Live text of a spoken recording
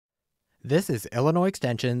This is Illinois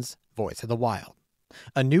Extension's Voice of the Wild.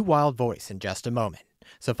 A new wild voice in just a moment,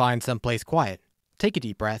 so find someplace quiet, take a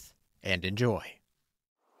deep breath, and enjoy.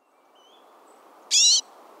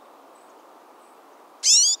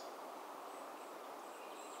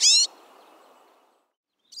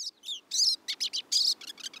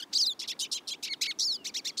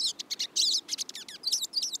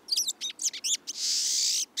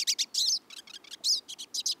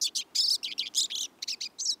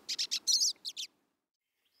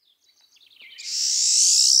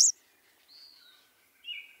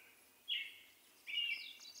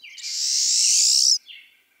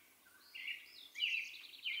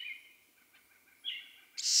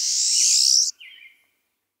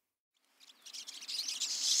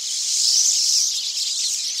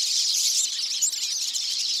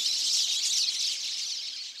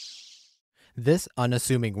 This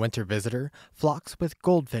unassuming winter visitor flocks with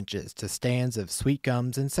goldfinches to stands of sweet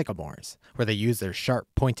gums and sycamores, where they use their sharp,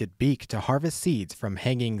 pointed beak to harvest seeds from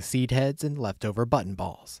hanging seed heads and leftover button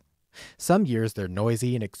balls. Some years their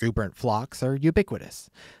noisy and exuberant flocks are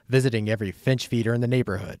ubiquitous, visiting every finch feeder in the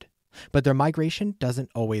neighborhood. But their migration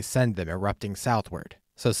doesn't always send them erupting southward,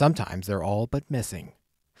 so sometimes they're all but missing.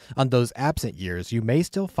 On those absent years, you may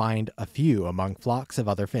still find a few among flocks of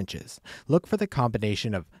other finches. Look for the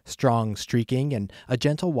combination of strong streaking and a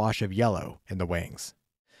gentle wash of yellow in the wings.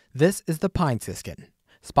 This is the pine siskin,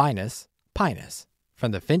 Spinus, pinus,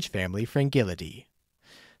 from the finch family Fringillidae.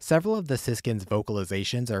 Several of the siskin's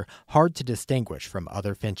vocalizations are hard to distinguish from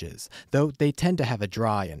other finches, though they tend to have a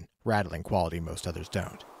dry and rattling quality most others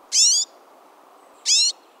don't.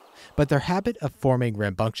 But their habit of forming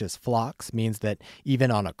rambunctious flocks means that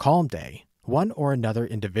even on a calm day, one or another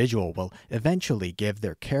individual will eventually give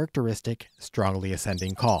their characteristic, strongly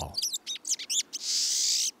ascending call.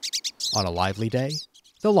 On a lively day,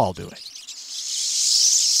 they'll all do it.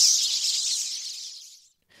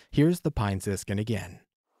 Here's the pine siskin again.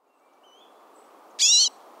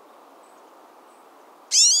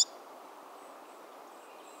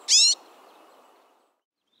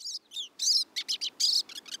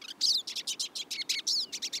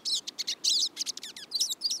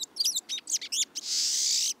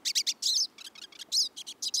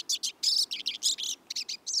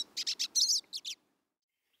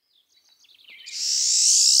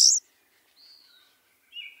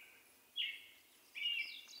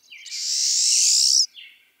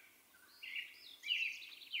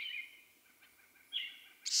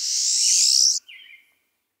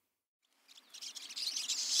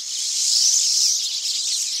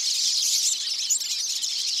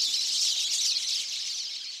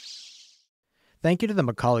 Thank you to the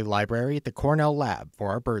Macaulay Library at the Cornell Lab for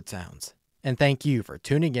our bird sounds. And thank you for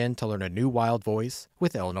tuning in to learn a new wild voice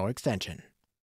with Illinois Extension.